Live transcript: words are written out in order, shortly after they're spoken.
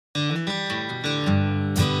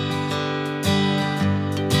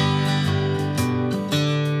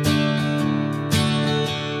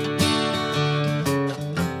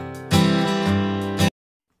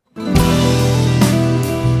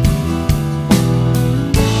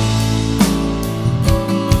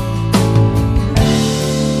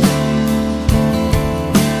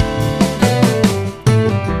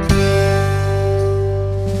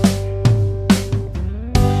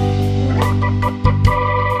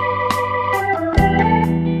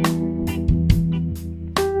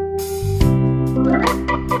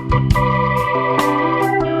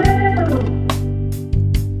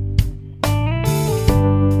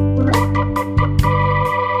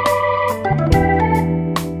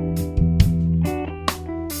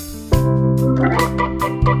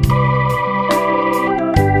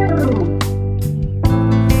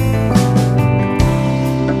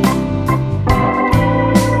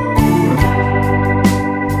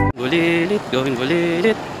bulilit, going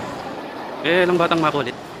bulilit. Lang batang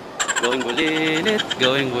makulit. Going bulilit,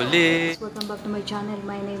 going bulilit. Welcome back to my channel.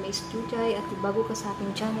 My name is Chuchay. At kung bago ka sa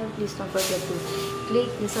aking channel, please don't forget to click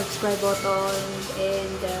the subscribe button.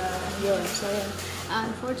 And yun. So,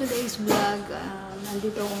 for today's vlog,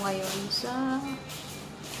 nandito ako ngayon sa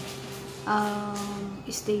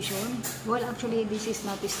station. Well, actually, this is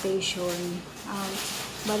not a station.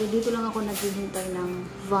 Bali, dito lang ako naghihintay ng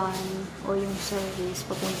van o yung service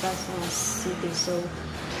papunta sa city. So,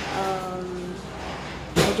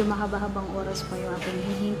 medyo mahaba-habang oras pa yung aking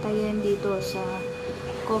hihintayin dito sa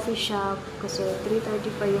coffee shop kasi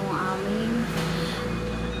 3:30 pa yung aming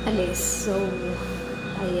alis. So,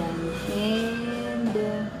 ayan. And,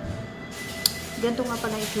 ganito nga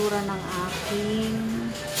pala itsura ng aking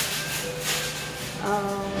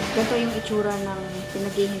ganito yung itsura ng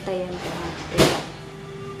pinaghihintayan ko.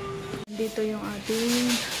 Dito yung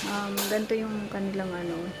ating ganito yung kanilang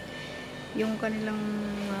yung kanilang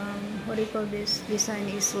what do you call this design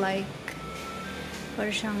is like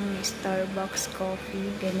parang siyang Starbucks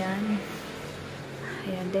coffee, ganyan.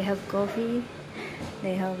 Ayan, they have coffee,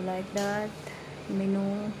 they have like that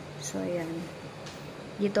menu. So ayan,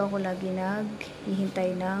 dito ako lagi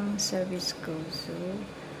naghihintay ng service ko. So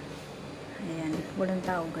ayan, walang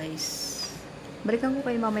tao guys. Balikan ko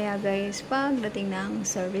kayo mamaya guys pagdating ng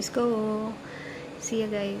service ko. See ya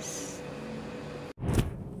guys.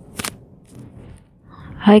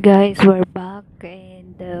 Hi guys, we're back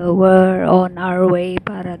and we're on our way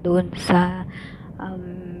para dun sa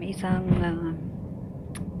isang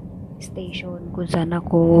station kung saan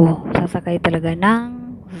ako sasakay talaga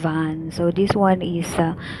ng van. So this one is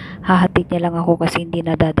hahatid niya lang ako kasi hindi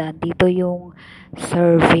nadadaan dito yung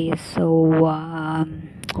service. So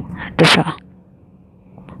ito siya.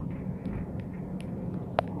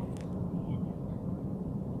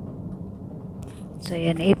 So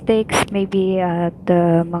yan, it takes maybe at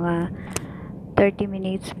mga 30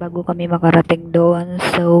 minutes bago kami makarating doon.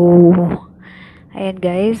 So ayan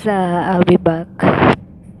guys, I'll be back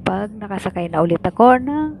pag nakasakay na ulit ako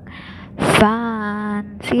ng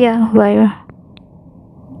van. See ya, bye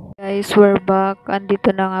guys, we're back.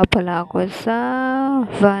 Andito na nga pala ako sa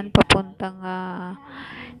van papuntang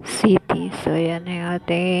city. So yan yung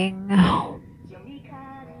ating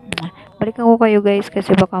balikan ko kayo guys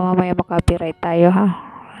kasi baka mamaya makapiright tayo ha.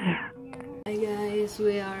 Hi guys,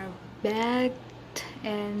 we are back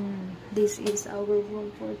and this is our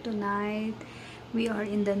room for tonight. We are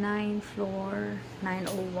in the 9th floor,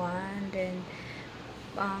 901. Then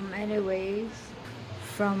anyways,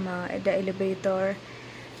 from the elevator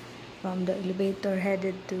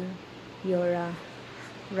headed to your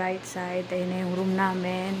right side, ayun na yung room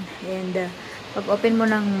namin. And pag open mo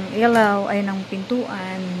ng ilaw ay ng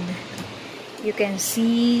pintuan, you can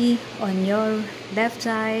see on your left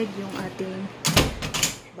side yung ating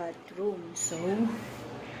bathroom. So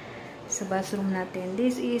sa bathroom natin,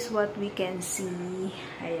 this is what we can see.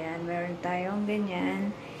 Ayan, meron tayong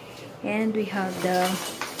ganyan. And we have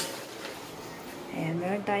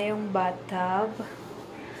meron tayong bathtub.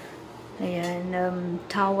 Ayan,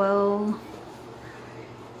 towel,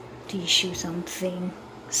 tissue, something,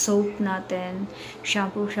 soap natin,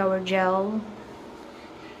 shampoo, shower gel,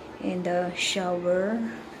 and the shower.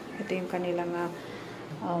 Ito yung kanilang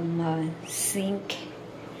sink,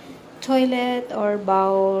 toilet or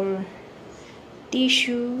bowl,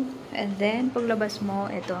 tissue, and then paglabas mo,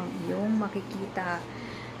 ito yung makikita.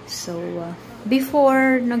 So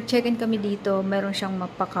before nag-check-in kami dito, meron siyang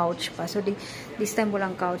mapa-couch pa. So this time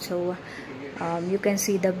walang couch. So you can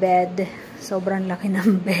see the bed. Sobrang laki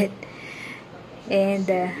ng bed. And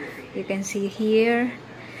you can see here,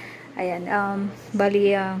 ayan,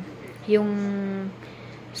 bali yung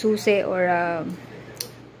susi or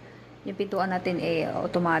yung pintuan natin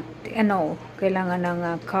automatic, kailangan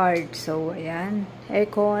ng card. So ayan,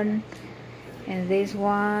 aircon. And this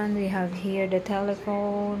one, we have here the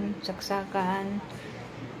telephone, saksakan,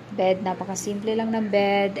 bed, napakasimple lang ng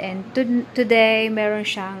bed. And today, meron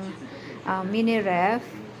siyang mini ref.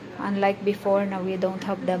 Unlike before na we don't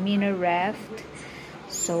have the mini ref.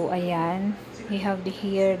 So, ayan. We have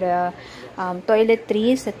here the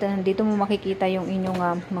toiletries. At dito mo makikita yung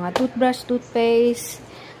inyong mga toothbrush, toothpaste.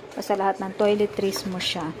 Basta lahat ng toiletries mo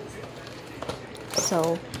siya.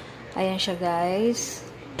 So, ayan siya guys.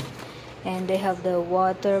 And they have the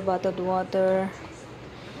water, bottled water,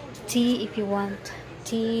 tea if you want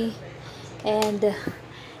tea. And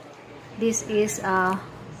this is a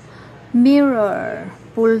mirror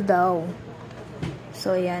pull down.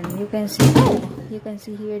 So ayan, you can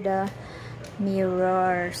see here the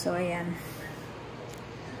mirror. So ayan,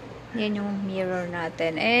 Yan yung mirror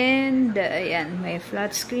natin. And, ayan, may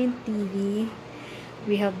flat screen TV.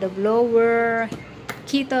 We have the blower,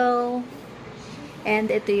 kettle, and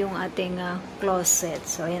ito yung ating closet.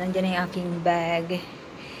 So, ayan, nandiyan yung aking bag.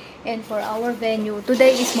 And for our venue,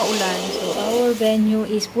 today is maulan. So, our venue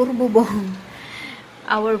is puro bubong.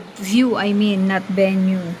 Our view, I mean, not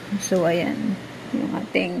venue. So, ayan, yung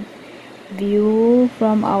ating view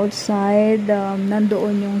from outside.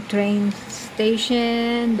 Nandoon yung train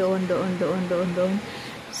station. Doon.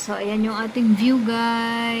 So, ayan yung ating view,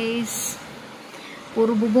 guys.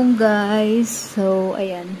 Puro bubong, guys. So,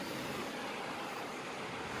 ayan.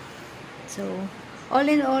 So, all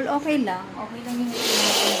in all, okay lang. Okay lang yung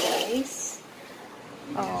natin, guys.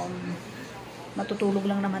 Matutulog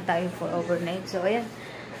lang naman tayo for overnight. So, ayan.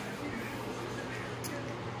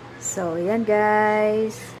 So, ayan,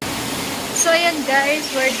 guys. So, ayan guys,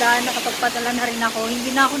 we're done. Nakapagpadala na rin ako. Hindi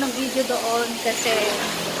na ako nag-video doon kasi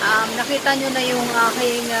nakita nyo na yung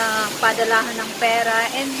aking padalahan ng pera.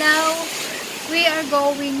 And now, we are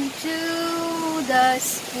going to the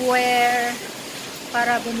square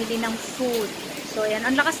para bumili ng food. So, ayan.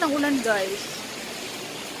 Ang lakas ng ulan, guys.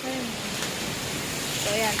 Ayan.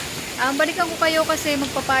 So, ayan. Balikan ko kayo kasi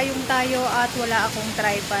magpapayong tayo at wala akong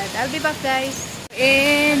tripod. I'll be back, guys.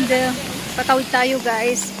 And, patawid tayo,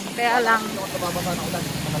 guys. Kaya lang,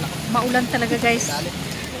 maulan talaga, guys.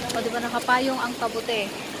 O, diba nakapayong ang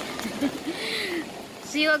kabute.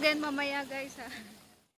 See you again mamaya, guys, ha.